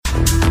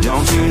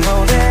Don't you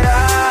know that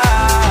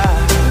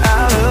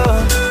I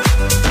love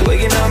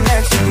waking up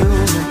next to you,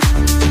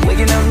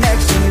 waking up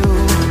next to you.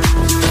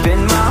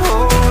 Spend my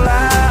whole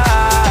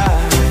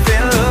life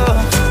in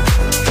love,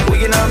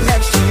 waking up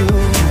next to you,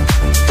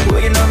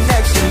 waking up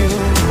next to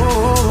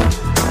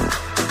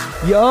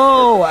you.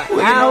 Yo,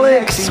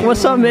 Alex,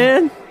 what's up,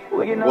 man?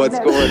 What's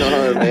going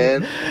on,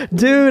 man?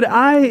 Dude,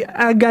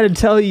 I gotta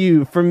tell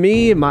you, for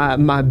me,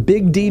 my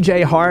big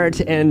DJ heart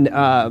and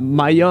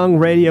my young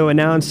radio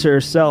announcer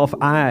self,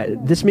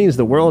 this means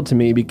the world to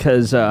me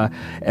because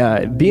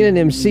being an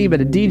MC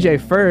but a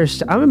DJ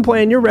first, I've been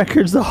playing your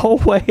records the whole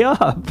way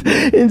up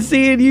and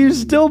seeing you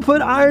still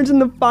put irons in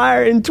the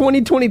fire in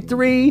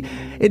 2023.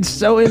 It's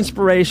so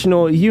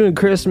inspirational. You and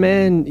Chris,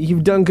 man,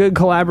 you've done good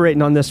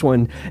collaborating on this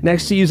one.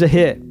 Next to You's a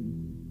hit.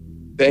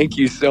 Thank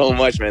you so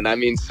much, man. That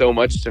means so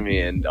much to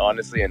me, and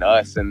honestly, and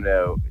us, and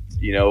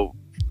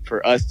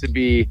for us to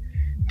be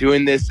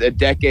doing this a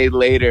decade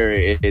later,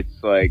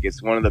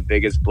 it's one of the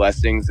biggest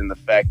blessings, and the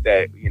fact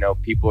that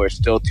people are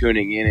still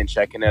tuning in and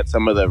checking out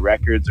some of the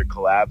records or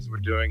collabs we're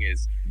doing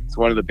it's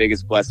one of the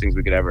biggest blessings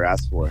we could ever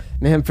ask for.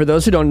 Man, for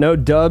those who don't know,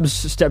 Dubs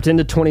stepped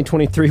into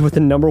 2023 with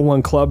the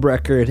 #1 club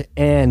record,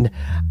 and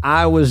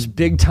I was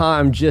big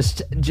time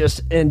just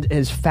and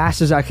as fast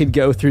as I could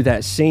go through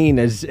that scene,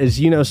 as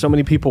so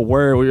many people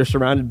were. We were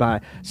surrounded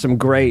by some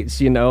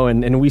greats,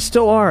 and we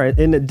still are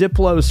in the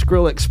Diplo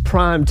Skrillex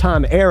prime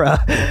time era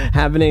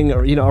happening,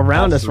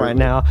 around us right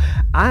now.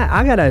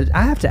 I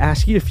have to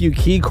ask you a few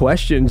key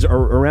questions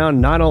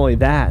around not only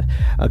that,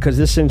 because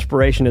this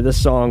inspiration of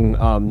this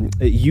song,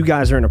 you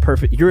guys are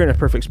you're in a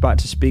perfect spot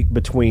to speak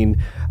between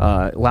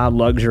Loud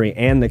Luxury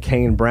and the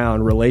Kane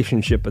Brown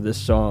relationship of this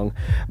song.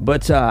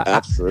 But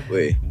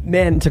absolutely,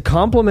 man, to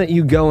compliment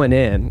you going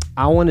in,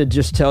 I want to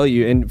just tell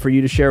you, and for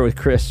you to share with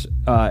Chris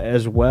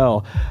as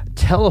well,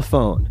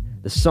 Telephone,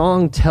 the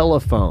song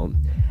Telephone,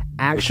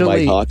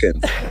 actually, Mike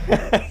Hawkins.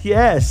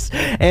 Yes,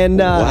 and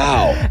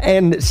wow,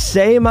 and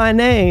Say My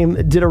Name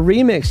did a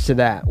remix to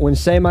that. When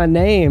Say My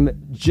Name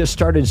just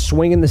started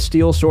swinging the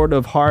steel sword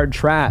of hard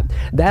trap,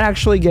 that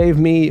actually gave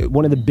me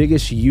one of the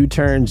biggest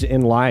U-turns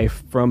in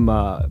life from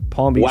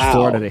Palm Beach,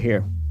 Florida to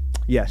here.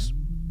 Yes.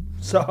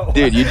 So,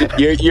 dude,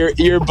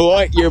 you're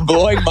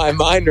blowing my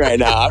mind right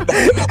now.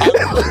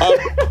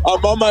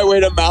 I'm on my way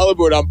to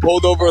Malibu and I'm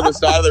pulled over on the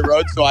side of the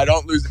road so I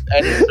don't lose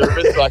any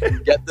service, so I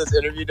can get this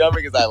interview done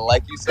because I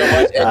like you so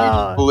much, and you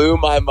just blew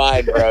my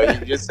mind, bro.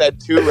 You just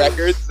said 2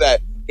 records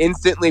that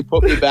instantly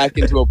put me back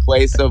into a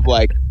place of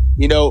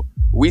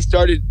we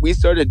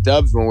started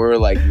Dubs when we were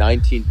like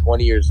 19,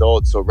 20 years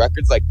old. So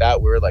records like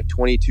that, we were like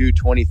 22,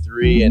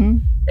 23,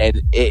 and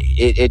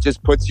it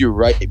just puts you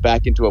right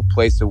back into a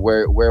place of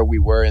where we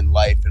were in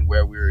life and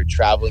where we were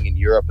traveling in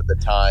Europe at the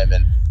time.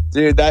 And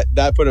dude,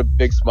 that put a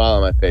big smile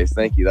on my face.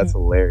 Thank you. That's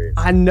hilarious.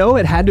 I know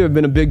it had to have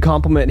been a big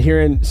compliment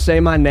hearing Say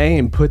My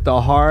Name put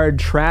the hard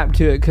trap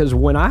to it, because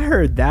when I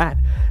heard that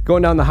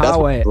going down the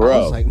highway, I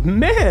was like,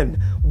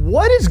 man,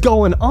 what is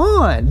going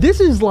on? This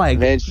is like,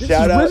 man,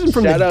 shout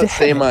out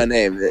Say My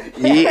Name.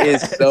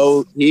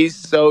 He's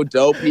so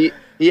dope.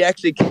 He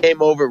actually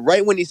came over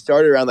right when he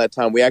started around that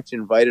time. We actually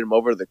invited him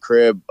over to the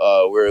crib.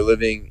 We were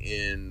living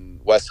in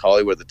West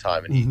Hollywood at the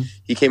time, and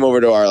he came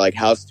over to our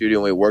house studio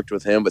and we worked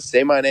with him. But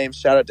Say My Name,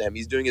 shout out to him.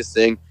 He's doing his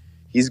thing.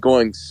 He's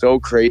going so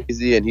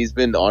crazy, and he's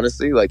been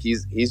honestly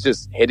he's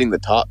just hitting the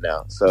top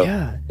now. So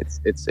yeah.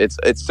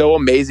 It's so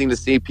amazing to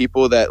see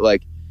people that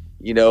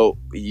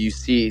you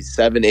see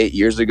 7-8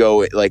 years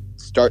ago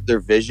start their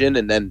vision,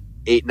 and then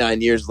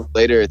 8-9 years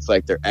later, it's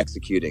like they're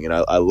executing, and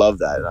I love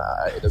that.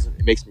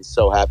 It makes me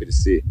so happy to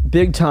see.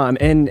 Big time,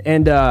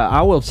 and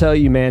I will tell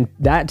you, man,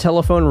 that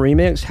Telephone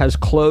remix has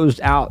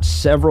closed out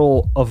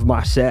several of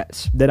my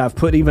sets that I've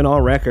put even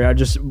on record.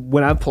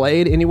 When I've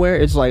played anywhere,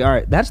 it's like, all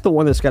right, that's the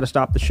one that's got to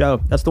stop the show.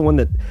 That's the one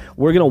that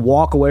we're gonna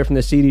walk away from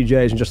the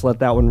CDJs and just let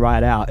that one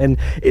ride out. And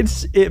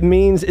it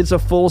means it's a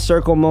full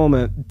circle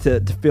moment to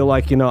feel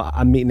like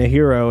I'm meeting a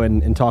hero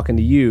and talking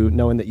to you,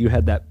 knowing that you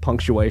had that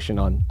punctuation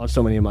on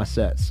so many of my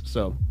sets.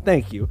 So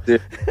thank you,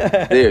 dude.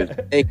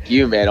 Thank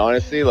you, man.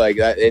 Honestly,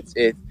 that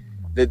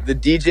the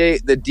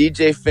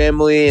DJ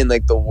family and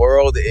the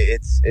world.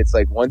 It's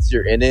like once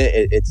you're in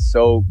it's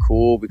so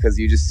cool because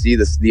you just see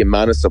the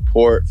amount of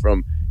support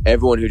from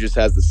everyone who just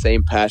has the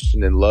same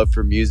passion and love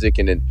for music,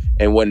 and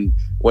when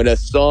a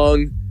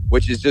song,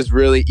 which is just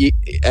really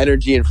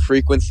energy and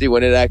frequency,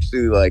 when it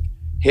actually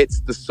hits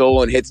the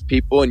soul and hits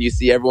people, and you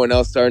see everyone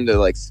else starting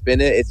to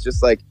spin it, it's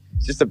just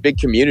a big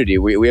community.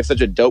 We have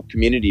such a dope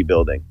community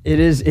building. It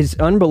is. It's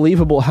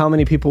unbelievable how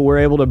many people we're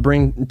able to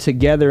bring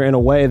together in a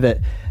way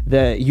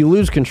that you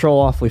lose control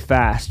awfully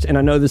fast. And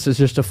I know this is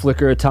just a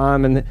flicker of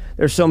time, and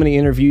there's so many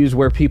interviews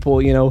where people,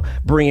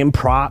 bring in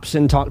props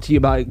and talk to you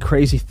about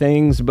crazy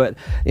things. But,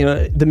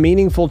 the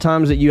meaningful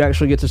times that you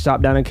actually get to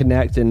stop down and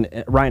connect,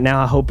 and right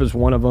now I hope is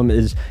one of them,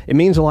 it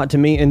means a lot to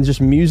me and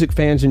just music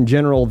fans in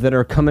general that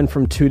are coming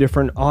from 2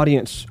 different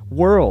audience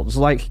worlds,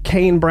 like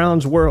Kane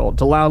Brown's world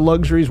to Loud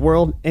Luxury's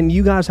world, and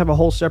you guys have a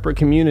whole separate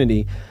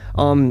community.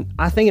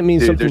 I think it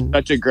means something. There's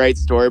such a great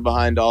story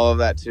behind all of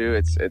that too.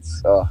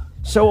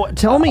 So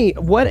tell me,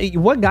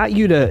 what got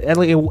you to, at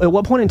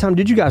what point in time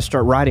did you guys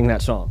start writing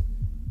that song?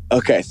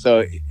 Okay,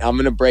 so I'm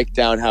gonna break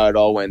down how it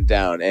all went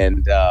down,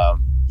 and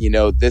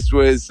this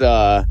was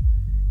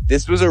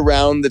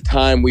around the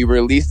time we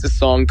released a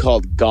song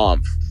called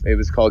Gomph. It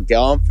was called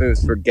Gomph. It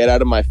was for Get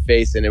Out of My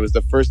Face, and it was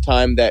the first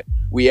time that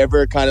we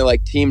ever kind of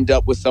like teamed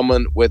up with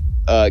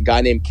a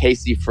guy named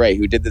Casey Frey,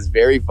 who did this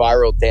very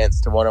viral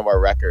dance to one of our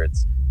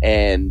records.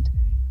 And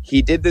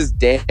he did this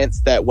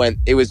dance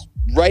it was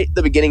right at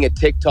the beginning of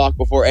TikTok,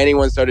 before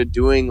anyone started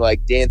doing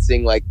like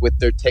dancing like with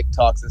their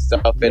TikToks and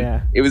stuff.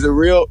 And it was a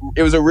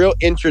real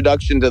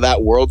introduction to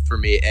that world for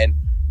me. And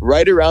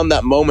right around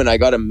that moment, I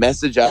got a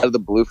message out of the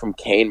blue from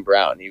Kane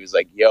Brown. He was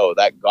like, yo,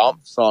 that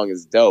Gomph song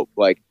is dope.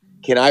 Like,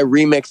 can I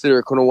remix it,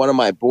 or can one of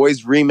my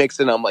boys remix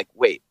it? And I'm like,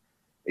 wait,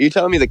 are you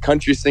telling me the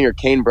country singer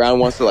Kane Brown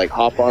wants to like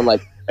hop on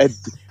like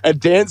a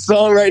dance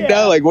song right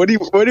now? Like, what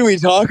are we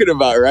talking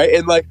about, right?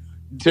 And like,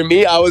 to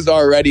me, I was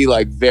already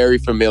like very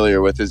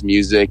familiar with his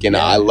music, and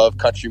I love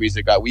country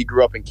music. We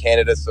grew up in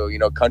Canada, so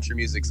country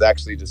music's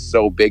actually just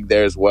so big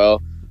there as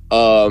well.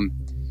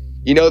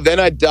 Then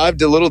I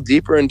dived a little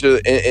deeper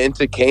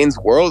into Kane's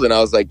world, and I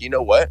was like, you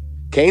know what?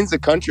 Kane's a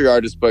country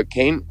artist, but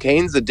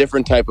Kane's a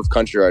different type of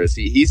country artist.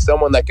 He's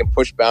someone that can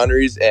push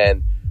boundaries,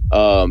 and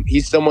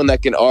he's someone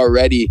that can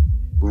already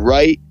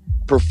write,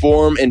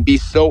 perform, and be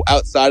so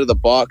outside of the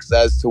box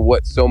as to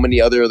what so many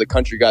other of the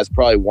country guys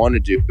probably want to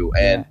do.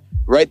 And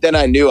right then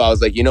I knew, I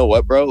was like, you know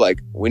what, bro? Like,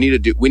 we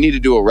need to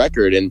do a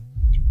record. And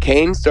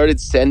Kane started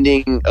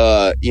sending,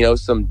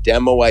 some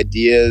demo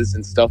ideas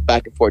and stuff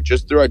back and forth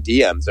just through our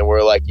DMs. And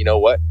we're like, you know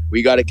what?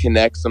 We got to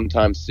connect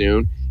sometime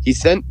soon. He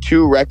sent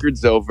 2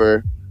 records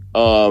over,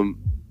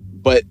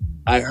 but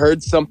I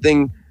heard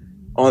something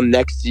on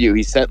Next to You.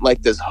 He sent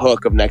like this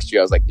hook of Next to You.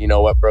 I was like, you know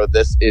what, bro?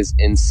 This is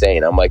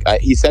insane. I'm like,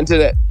 he sent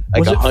it at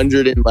like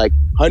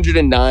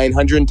 109,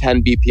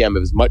 110 BPM. It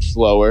was much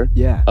slower.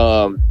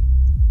 Yeah.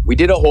 We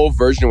did a whole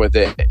version with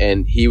it,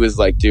 and he was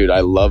like, dude,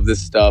 I love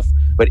this stuff.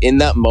 But in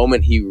that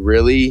moment, he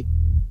really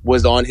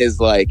was on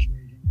his, like,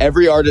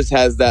 every artist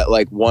has that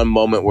like one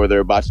moment where they're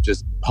about to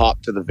just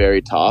pop to the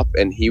very top,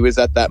 and he was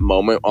at that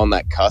moment on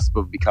that cusp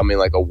of becoming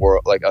like a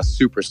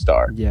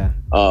superstar. Yeah.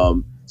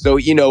 So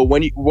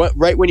when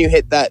you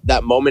hit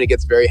that moment, it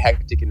gets very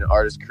hectic in an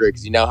artist's career,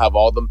 because you now have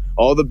all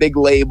the big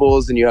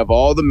labels, and you have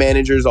all the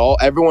managers,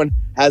 everyone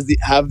have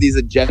these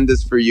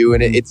agendas for you,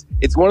 and it's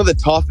one of the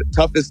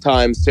toughest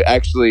times to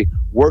actually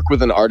work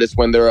with an artist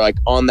when they're like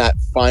on that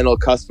final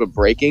cusp of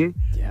breaking.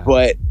 Yeah.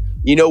 But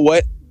you know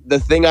what? The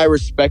thing I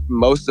respect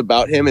most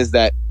about him is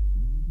that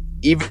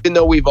even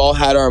though we've all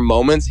had our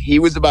moments, he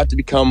was about to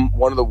become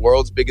one of the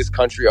world's biggest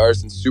country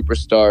artists and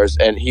superstars,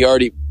 and he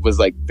already was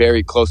like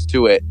very close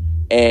to it.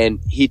 And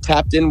he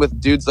tapped in with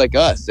dudes like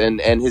us, and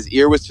his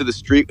ear was to the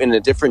street in a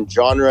different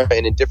genre,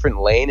 in a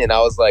different lane. And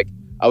I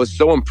was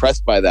so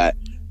impressed by that.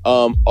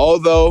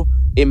 Although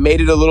it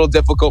made it a little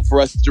difficult for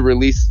us to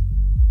release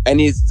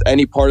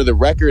any part of the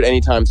record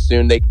anytime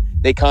soon.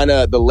 They kind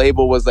of, the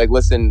label was like,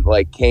 listen,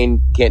 like,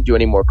 Kane can't do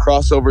any more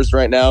crossovers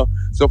right now.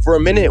 So for a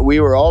minute, we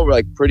were all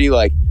like pretty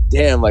like,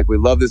 damn, like, we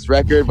love this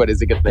record, but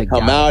is it going to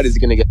come out? Is it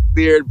going to get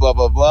cleared? Blah,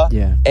 blah, blah.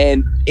 Yeah.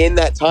 And in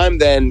that time,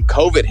 then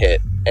COVID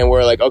hit, and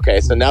we're like, okay,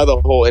 so now the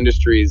whole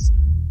industry's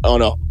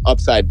on a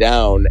upside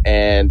down.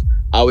 And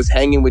I was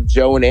hanging with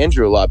Joe and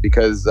Andrew a lot,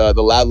 because the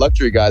Loud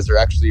Luxury guys are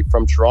actually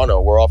from Toronto.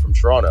 We're all from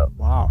Toronto.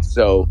 Wow.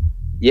 So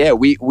yeah,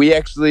 we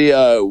actually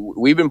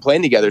we've been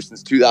playing together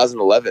since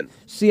 2011.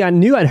 See, I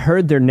knew I'd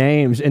heard their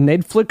names, and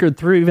they'd flickered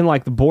through, even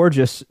like the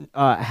Borges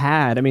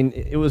had. I mean,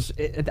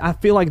 I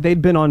feel like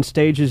they'd been on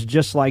stages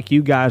just like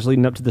you guys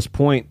leading up to this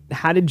point.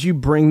 How did you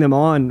bring them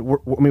on?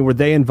 Were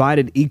they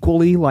invited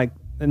equally, like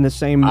in the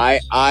same?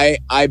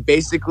 I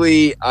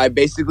basically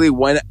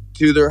went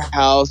to their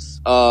house.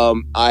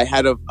 I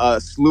had a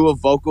slew of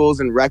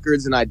vocals and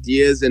records and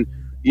ideas, and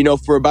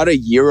for about a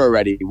year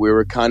already, we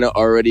were kind of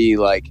already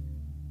like,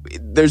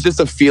 there's just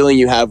a feeling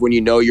you have when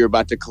you're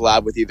about to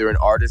collab with either an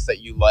artist that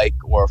you like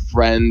or a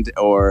friend,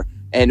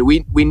 and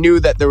we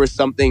knew that there was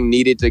something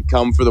needed to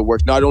come for the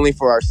work, not only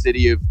for our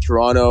city of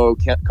Toronto,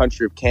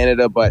 country of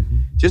Canada, but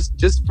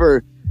just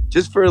for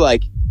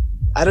like,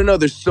 I don't know,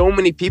 there's so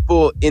many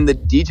people in the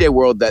DJ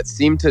world that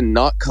seem to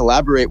not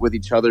collaborate with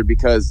each other,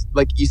 because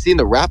like you see in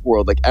the rap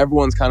world, like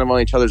everyone's kind of on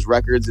each other's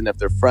records, and if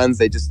they're friends,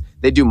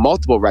 they do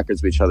multiple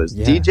records with each other's.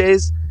 Yeah.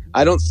 DJs,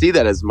 I don't see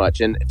that as much.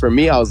 And for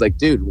me, I was like,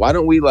 dude, why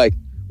don't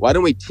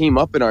we team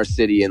up in our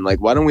city, and like,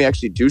 why don't we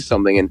actually do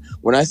something? And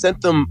when I sent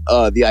them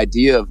the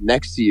idea of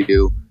Next to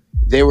You,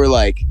 they were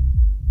like,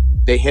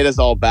 they hit us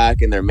all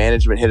back, and their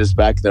management hit us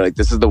back. They're like,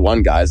 this is the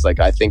one, guys. Like,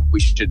 I think we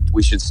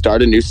should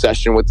start a new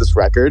session with this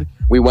record.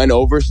 We went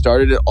over,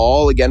 started it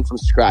all again from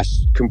scratch,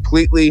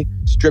 completely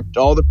stripped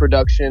all the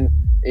production,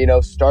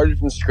 started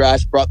from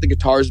scratch, brought the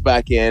guitars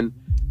back in,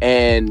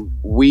 and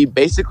we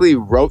basically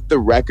wrote the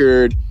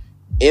record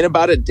in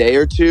about a day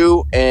or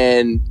two,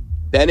 and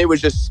then it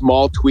was just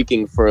small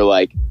tweaking for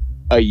like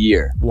a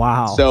year.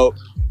 Wow. So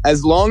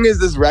as long as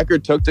this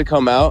record took to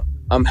come out,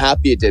 I'm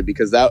happy it did,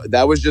 because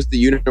that was just the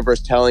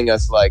universe telling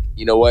us, like,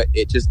 you know what,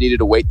 it just needed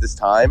to wait this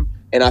time.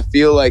 And I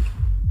feel like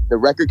the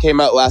record came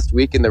out last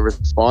week and the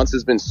response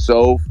has been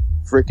so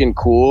freaking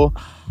cool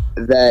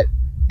that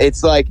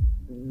it's like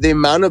the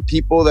amount of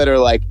people that are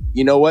like,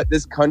 you know what,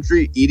 this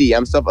country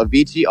EDM stuff,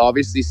 Avicii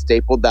obviously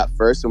stapled that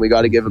first, and we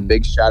got to give a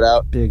big shout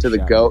out to the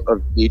GOAT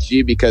of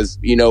Avicii, because,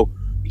 you know,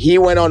 he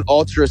went on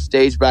Ultra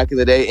stage back in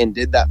the day and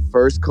did that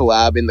first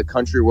collab in the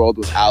country world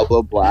with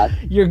Aloe Black.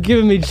 You're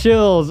giving me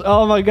chills.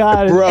 Oh my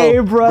God. Bro, hey,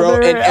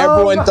 brother. and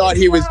everyone thought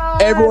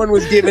everyone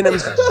was giving him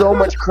so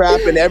much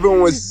crap, and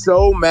everyone was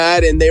so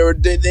mad, and they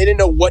didn't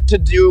know what to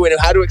do and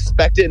how to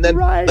expect it. And then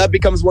that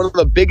becomes one of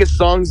the biggest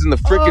songs in the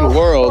freaking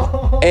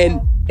world.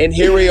 And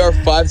here we are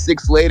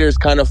 5-6 later,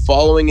 kind of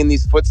following in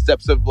these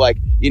footsteps of, like,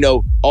 you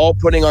know, all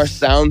putting our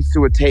sounds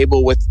to a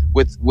table with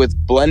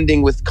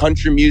blending with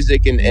country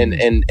music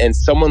and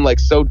someone like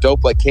so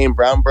dope like Kane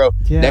Brown, bro.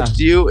 Yeah. Next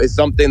to you is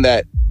something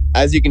that,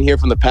 as you can hear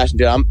from the passion,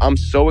 dude, I'm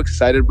so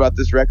excited about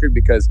this record,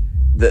 because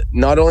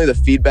not only the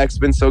feedback's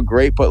been so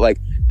great, but like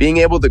being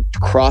able to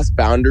cross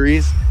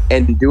boundaries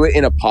and do it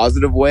in a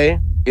positive way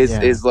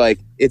is like,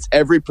 it's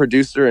every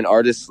producer and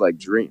artist's like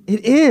dream.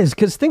 It is,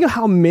 because think of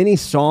how many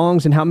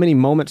songs and how many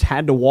moments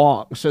had to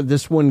walk so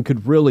this one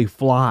could really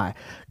fly.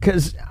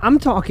 Because I'm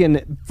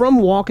talking from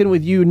walking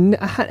with you,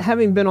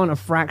 having been on a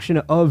fraction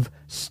of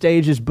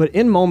stages, but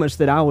in moments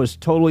that I was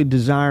totally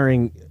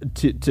desiring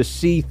to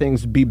see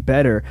things be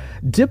better,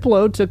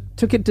 Diplo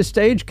took it to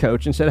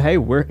Stagecoach and said, hey,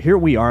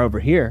 we are over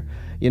here.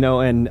 You know,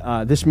 and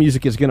this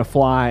music is going to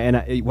fly,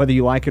 and whether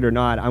you like it or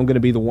not, I'm going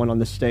to be the one on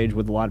the stage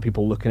with a lot of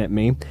people looking at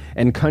me.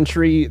 And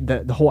country,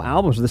 the whole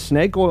albums, the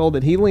Snake Oil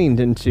that he leaned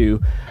into,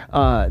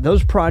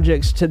 those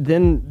projects, to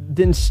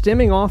then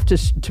stemming off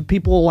to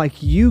people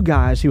like you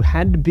guys who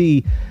had to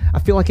be, I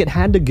feel like it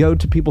had to go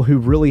to people who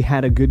really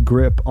had a good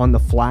grip on the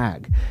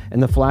flag,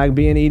 and the flag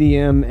being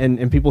EDM,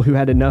 and people who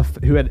had an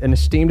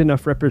esteemed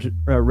enough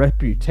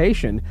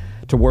reputation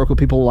to work with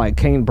people like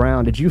Kane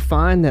Brown. Did you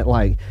find that,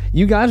 like,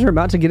 you guys are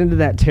about to get into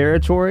that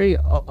territory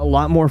a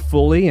lot more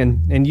fully,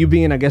 and you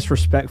being, I guess,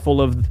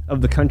 respectful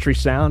of the country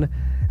sound?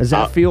 Does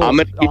that feel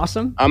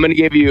awesome? I'm gonna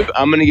give you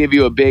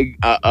a big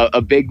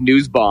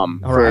news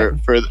bomb for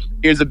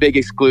here's a big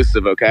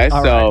exclusive. Okay,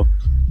 so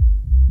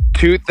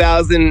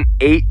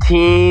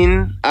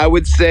 2018, I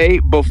would say,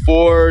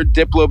 before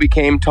Diplo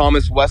became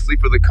Thomas Wesley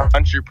for the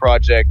Country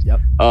Project.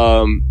 Yep.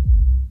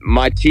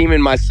 My team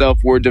and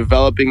myself were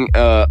developing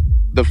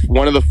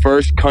one of the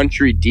first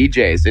country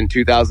DJs in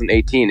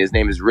 2018. His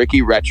name is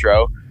Ricky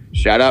Retro.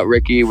 Shout out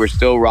Ricky. We're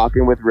still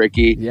rocking with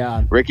Ricky.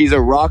 Yeah. Ricky's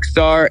a rock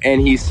star, and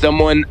he's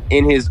someone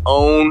in his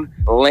own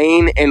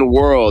lane and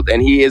world,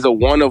 and he is a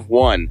one of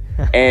one.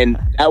 And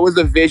that was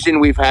a vision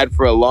we've had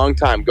for a long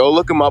time. Go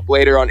look him up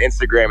later on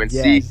Instagram and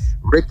see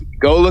Ricky.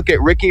 Go look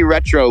at Ricky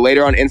Retro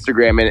later on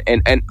Instagram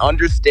and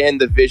understand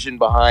the vision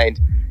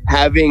behind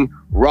having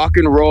rock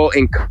and roll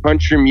and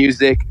country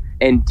music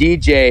and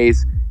DJs.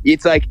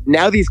 It's like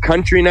now these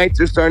country nights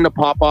are starting to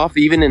pop off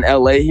even in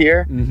LA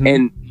here. Mm-hmm.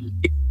 And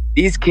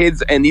these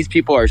kids and these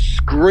people are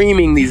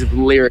screaming these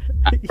lyrics,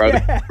 bro.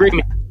 They're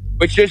screaming,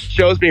 which just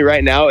shows me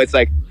right now, it's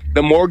like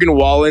the Morgan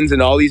Wallens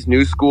and all these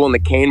new school and the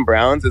Kane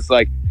Browns, it's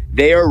like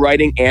they are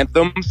writing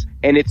anthems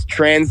and it's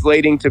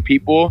translating to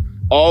people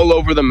all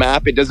over the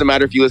map. It doesn't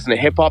matter if you listen to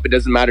hip hop. It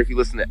doesn't matter if you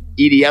listen to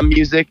EDM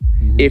music.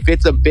 Mm-hmm. If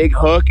it's a big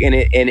hook and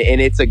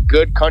it's a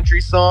good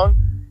country song,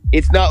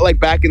 it's not like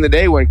back in the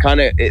day when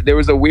there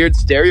was a weird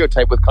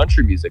stereotype with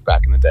country music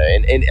back in the day.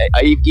 And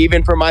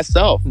even for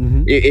myself,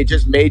 mm-hmm. it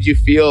just made you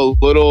feel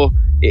little,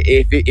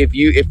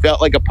 it felt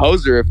like a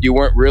poser if you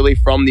weren't really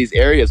from these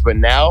areas. But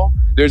now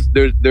there's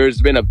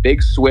been a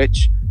big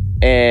switch,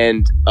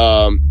 and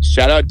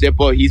shout out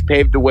Diplo. He's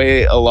paved the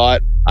way a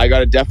lot. I got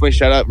to definitely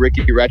shout out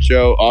Ricky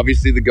Retro,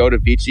 obviously the GOAT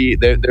of Avicii.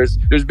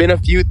 There's been a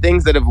few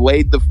things that have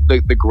laid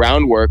the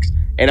groundworks.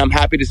 And I'm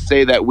happy to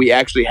say that we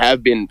actually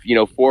have been,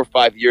 4 or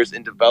 5 years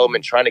in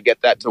development trying to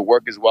get that to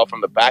work as well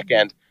from the back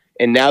end.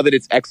 And now that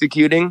it's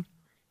executing,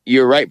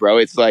 you're right, bro.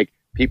 It's like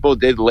people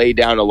did lay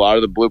down a lot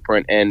of the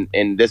blueprint, and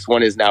this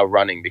one is now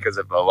running because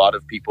of a lot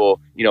of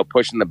people,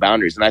 pushing the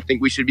boundaries. And I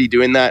think we should be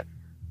doing that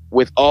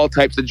with all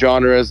types of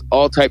genres,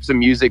 all types of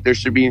music. There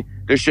should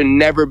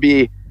never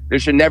be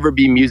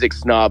music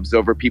snobs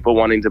over people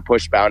wanting to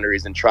push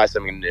boundaries and try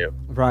something new.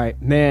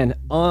 Right, man,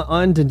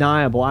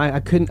 undeniable. I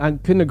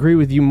couldn't agree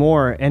with you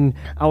more. And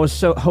I was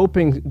so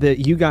hoping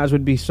that you guys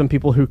would be some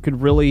people who could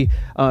really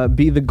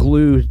be the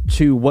glue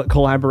to what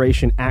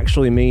collaboration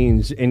actually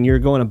means. And you're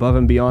going above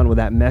and beyond with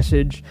that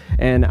message.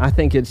 And I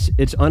think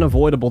it's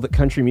unavoidable that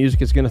country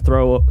music is going to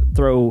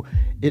throw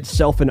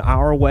itself in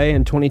our way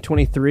in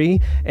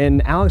 2023.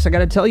 And Alex, I got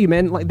to tell you,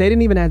 man, like they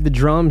didn't even add the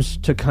drums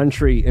to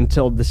country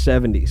until the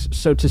 70s.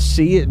 So to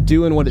see it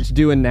doing what it's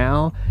doing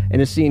now, and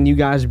to seeing you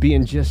guys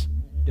being just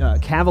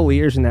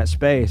cavaliers in that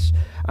space,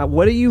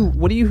 what do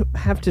you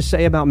have to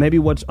say about maybe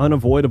what's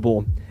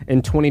unavoidable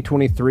in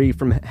 2023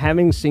 from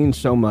having seen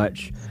so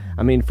much?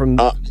 I mean, from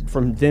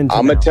then to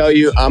I'm now.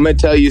 I'm gonna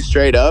tell you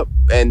straight up,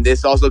 and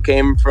this also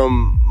came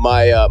from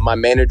my my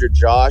manager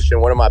Josh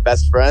and one of my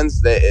best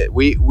friends, that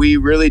we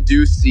really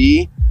do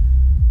see,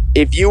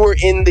 if you were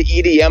in the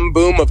EDM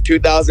boom of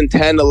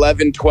 2010,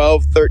 11,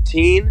 12,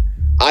 13,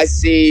 I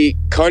see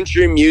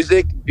country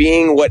music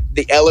being what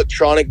the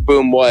electronic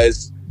boom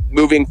was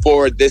moving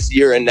forward this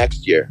year and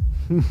next year.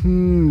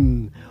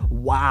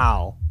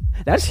 Wow.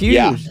 That's huge.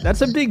 Yeah.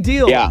 That's a big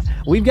deal. Yeah.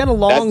 We've got a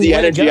long That's the way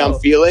energy to go. I'm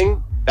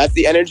feeling. That's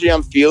the energy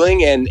I'm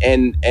feeling.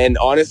 And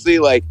honestly,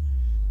 like,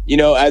 you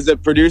know, as a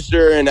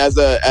producer and as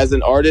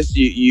an artist,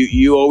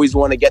 you always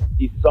want to get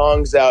these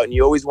songs out, and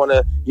you always want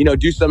to, you know,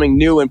 do something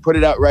new and put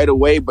it out right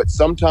away. But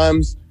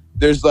sometimes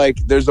there's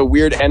a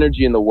weird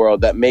energy in the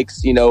world that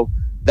makes, you know,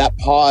 that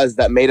pause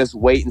that made us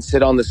wait and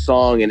sit on the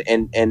song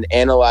and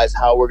analyze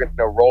how we're going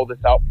to roll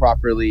this out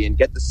properly and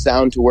get the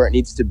sound to where it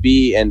needs to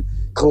be, and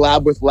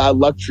collab with Loud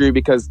Luxury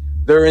because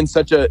they're in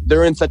such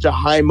a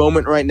high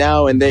moment right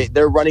now, and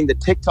they're running the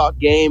TikTok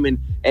game,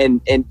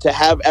 and to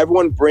have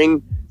everyone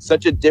bring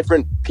such a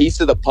different piece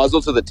of the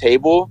puzzle to the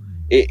table,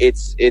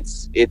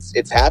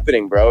 it's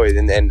happening, bro.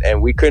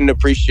 And we couldn't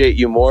appreciate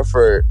you more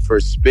for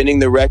spinning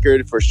the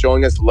record, for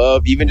showing us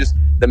love. Even just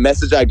the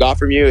message I got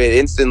from you, it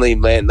instantly,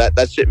 man,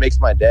 that shit makes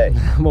my day.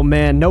 Well,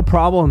 man, no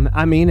problem.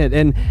 I mean it,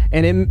 and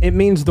it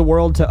means the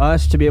world to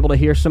us to be able to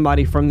hear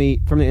somebody from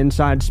the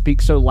inside speak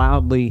so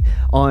loudly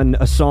on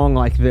a song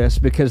like this,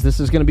 because this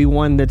is going to be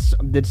one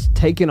that's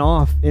taken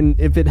off, and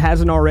if it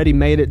hasn't already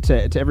made it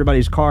to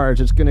everybody's cars,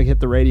 it's going to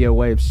hit the radio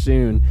waves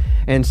soon.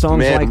 And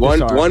songs like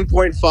this are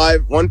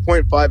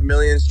 1.5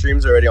 million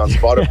streams already on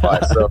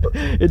Spotify. So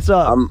it's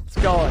up. It's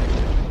going.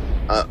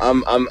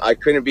 I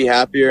couldn't be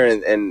happier,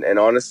 and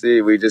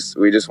honestly, we just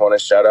want to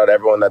shout out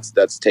everyone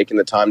that's taking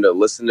the time to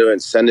listen to it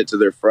and send it to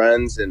their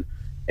friends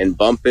and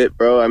bump it,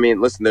 bro. I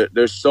mean, listen,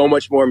 there's so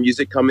much more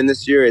music coming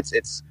this year.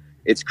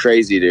 It's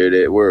crazy,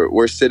 dude.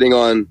 We're sitting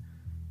on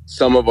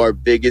some of our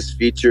biggest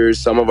features,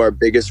 some of our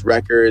biggest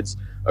records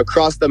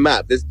across the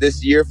map.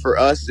 This year for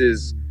us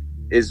is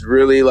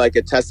really like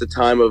a test of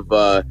time of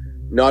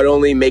not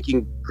only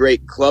making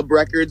great club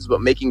records,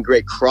 but making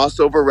great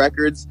crossover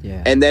records.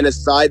 Yeah. And then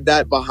aside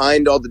that,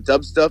 behind all the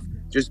dub stuff,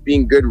 just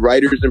being good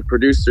writers and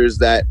producers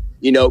that,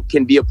 you know,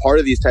 can be a part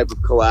of these type of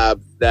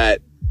collabs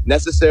that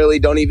necessarily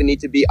don't even need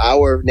to be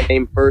our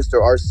name first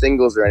or our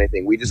singles or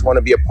anything. We just want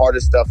to be a part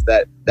of stuff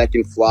that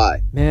can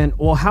fly. Man,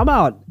 well, how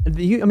about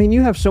you? I mean,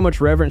 you have so much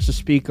reverence to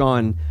speak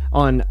on.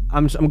 I'm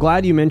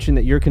glad you mentioned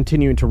that you're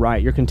continuing to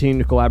write, you're continuing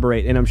to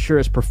collaborate, and I'm sure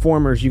as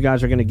performers, you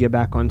guys are going to get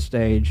back on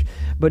stage.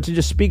 But to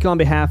just speak on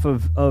behalf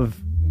of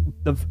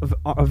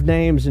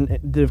names and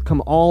that have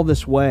come all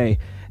this way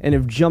and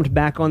have jumped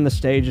back on the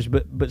stages,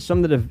 but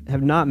some that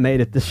have not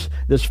made it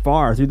this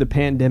far through the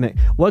pandemic.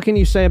 What can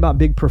you say about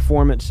big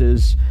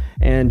performances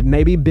and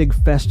maybe big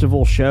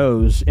festival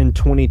shows in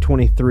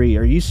 2023?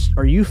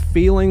 Are you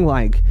feeling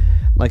like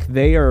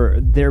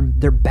they're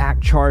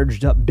back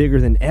charged up bigger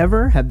than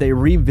ever? Have they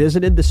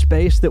revisited the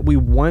space that we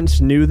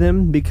once knew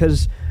them?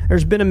 Because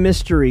there's been a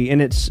mystery,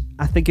 and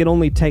I think it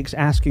only takes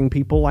asking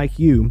people like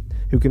you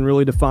who can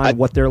really define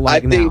what they're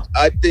like now.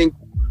 I think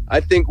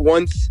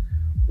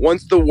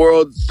once the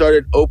world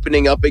started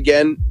opening up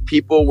again,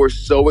 people were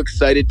so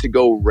excited to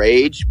go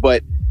rage,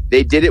 but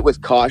they did it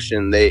with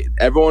caution.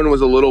 Everyone was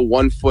a little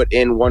 1 foot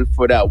in, 1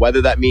 foot out,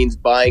 whether that means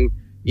buying,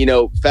 you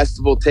know,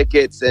 festival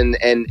tickets and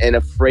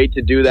afraid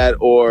to do that,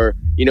 or,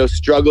 you know,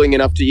 struggling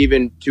enough to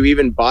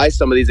even buy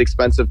some of these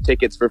expensive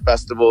tickets for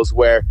festivals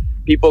where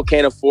people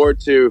can't afford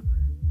to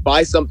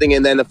buy something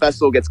and then the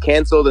festival gets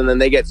canceled and then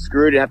they get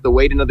screwed and have to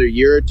wait another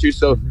year or two.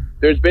 So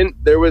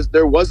there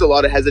was a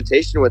lot of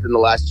hesitation within the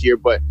last year,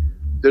 but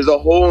there's a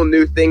whole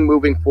new thing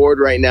moving forward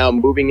right now,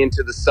 moving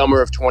into the summer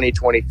of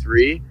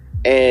 2023.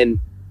 And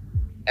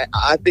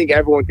I think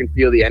everyone can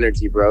feel the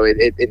energy, bro.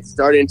 It's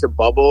starting to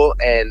bubble,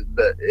 and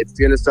it's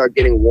going to start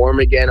getting warm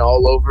again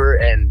all over.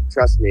 And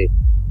trust me,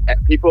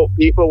 people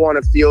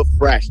want to feel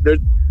fresh.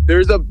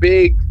 There's a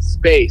big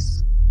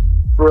space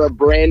for a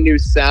brand new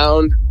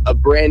sound, a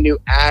brand new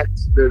act,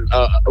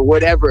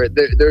 whatever.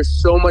 There's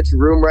so much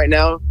room right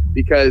now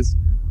because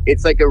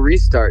it's like a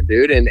restart,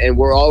 dude. And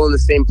we're all in the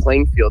same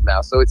playing field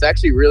now. So it's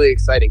actually really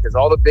exciting because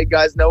all the big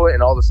guys know it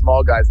and all the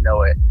small guys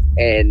know it.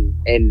 And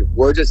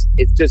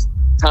it's just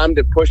time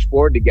to push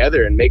forward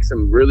together and make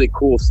some really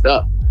cool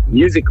stuff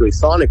musically,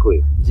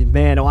 sonically.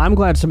 Man, well, I'm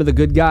glad some of the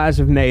good guys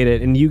have made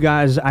it, and you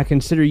guys, I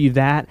consider you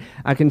that.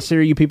 I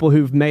consider you people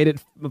who've made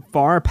it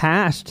far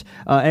past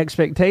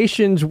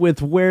expectations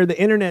with where the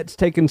internet's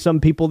taken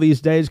some people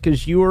these days,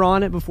 because you were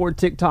on it before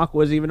TikTok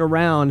was even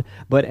around,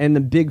 but in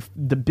the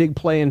big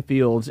playing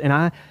fields. And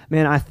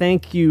I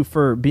thank you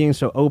for being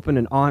so open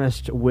and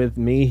honest with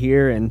me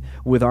here and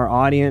with our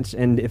audience.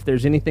 And if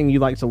there's anything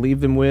you'd like to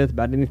leave them with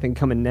about anything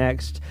coming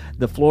next,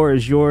 the floor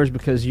is yours,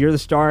 because you're the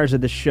stars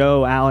of the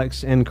show,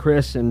 Alex and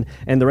Chris, and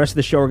the rest of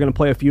the show are going to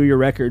play a few of your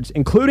records,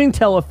 including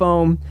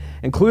Telephone,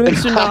 including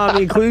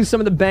Tsunami, including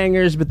some of the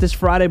bangers, but this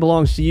Friday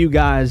belongs to you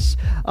guys.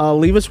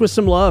 Leave us with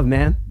some love,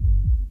 man.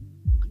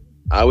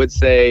 I would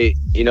say,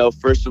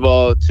 first of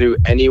all, to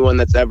anyone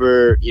that's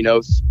ever,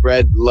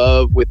 spread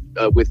love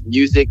with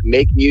music,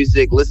 make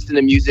music, listen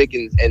to music,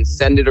 and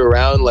send it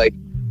around. Like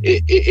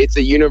it's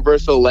a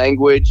universal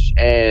language,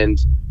 and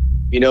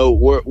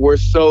we're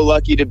so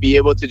lucky to be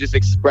able to just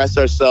express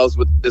ourselves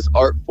with this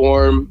art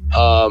form.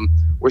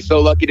 We're so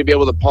lucky to be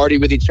able to party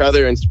with each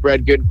other and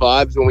spread good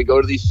vibes when we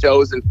go to these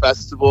shows and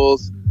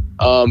festivals.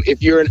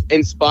 If you're an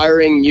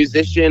inspiring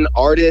musician,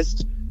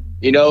 artist,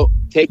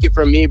 take it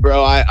from me,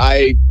 bro.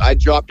 I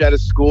dropped out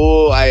of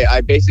school.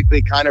 I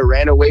basically kind of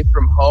ran away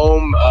from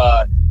home.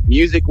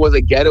 Music was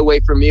a getaway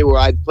for me, where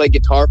I'd play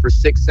guitar for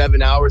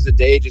 6-7 hours a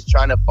day, just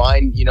trying to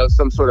find,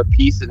 some sort of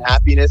peace and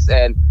happiness.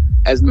 And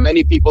as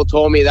many people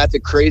told me, that's a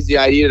crazy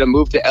idea to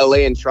move to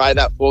LA and try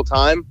that full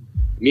time.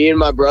 Me and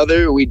my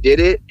brother, we did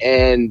it,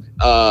 and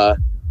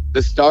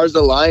the stars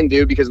aligned,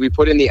 dude, because we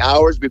put in the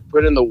hours, we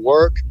put in the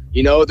work.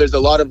 There's a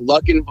lot of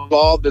luck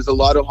involved, there's a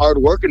lot of hard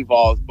work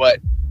involved, but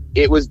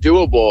it was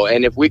doable.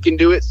 And if we can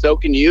do it, so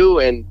can you.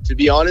 And to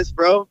be honest,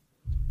 bro,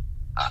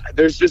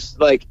 there's just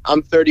like,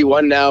 I'm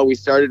 31 now. We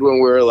started when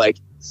we were like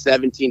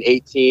 17,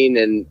 18,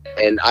 and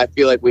I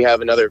feel like we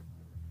have another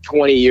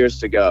 20 years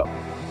to go.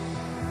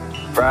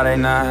 Friday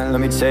night, let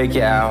me take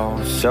you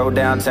out. Show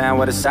downtown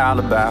what it's all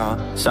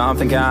about.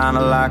 Something kinda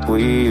like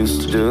we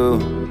used to do.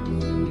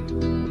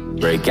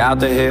 Break out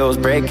the heels,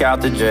 break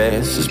out the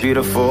dress. As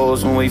beautiful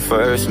as when we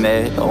first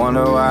met. I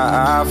wonder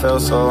why I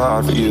felt so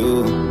hard for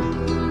you.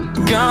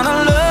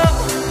 Gonna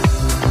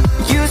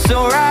love you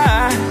so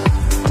right.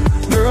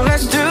 Girl,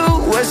 let's do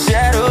what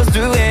shadows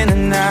do in the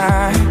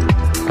night.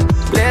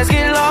 Let's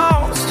get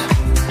lost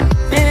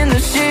in the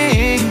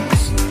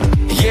sheets.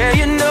 Yeah,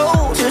 you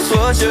know just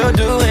what you're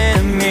doing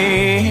to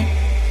me.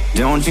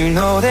 Don't you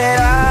know that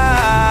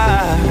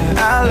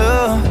I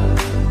love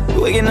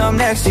waking up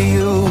next to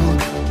you,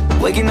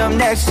 waking up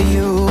next to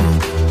you.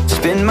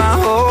 Spend my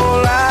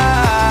whole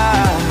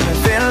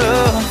life in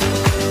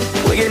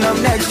love, waking up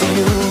next to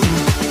you,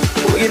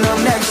 waking up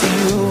next to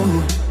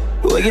you,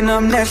 waking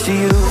up next to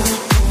you.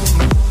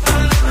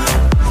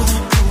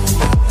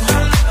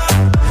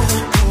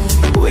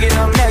 Waking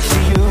up next to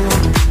you,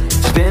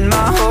 spend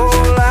my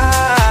whole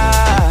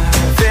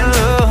life in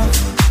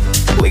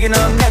love. Waking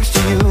up next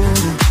to you,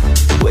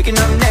 waking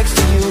up next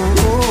to you.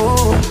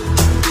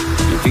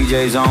 Your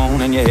PJ's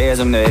on and your hair's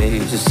a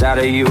mess. It's out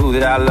of you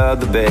that I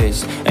love the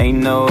best. Ain't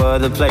no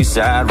other place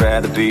I'd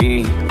rather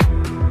be.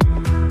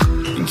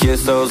 And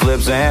kiss those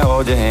lips and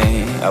hold your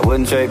hand. I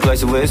wouldn't trade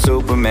places with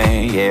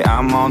Superman. Yeah,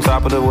 I'm on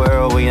top of the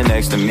world when you're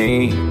next to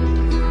me.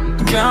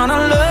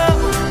 Gonna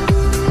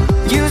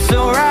love you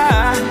so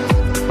right.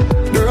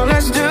 Girl,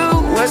 let's do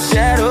what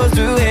shadows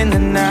do in the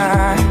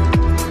night.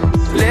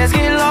 Let's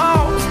get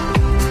lost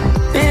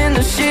in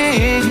the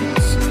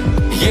sheets.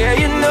 Yeah,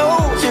 you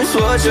know just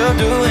what you're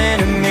doing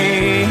to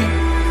me.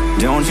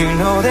 Don't you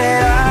know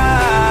that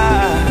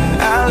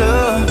I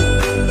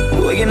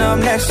love waking up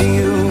next to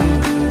you,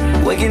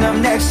 waking up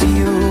next to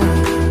you.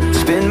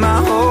 Spend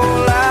my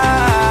whole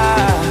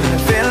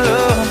life in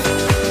love.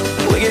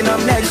 Waking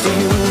up next to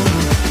you,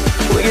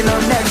 waking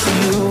up next to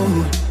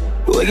you,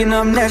 waking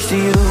up next to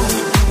you.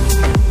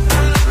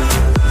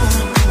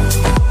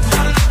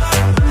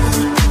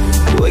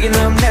 Waking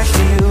up next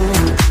to you,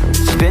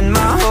 spend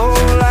my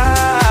whole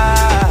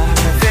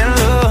life in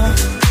love.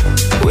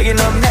 Waking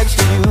up next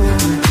to you,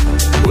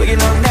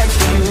 waking up next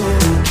to you.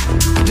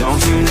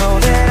 Don't you know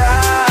that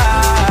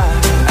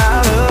I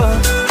love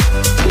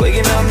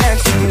waking up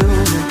next to you,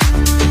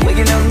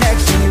 waking up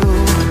next to you.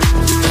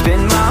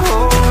 Spend my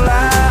whole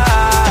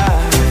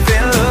life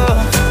in love.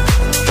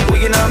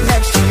 Waking up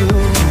next to you,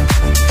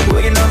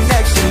 waking up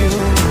next to you.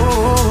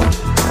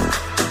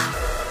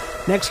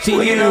 Next to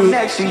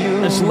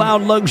you, it's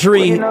Loud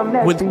Luxury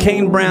with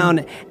Kane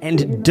Brown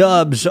and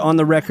Dubs on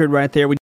the record right there.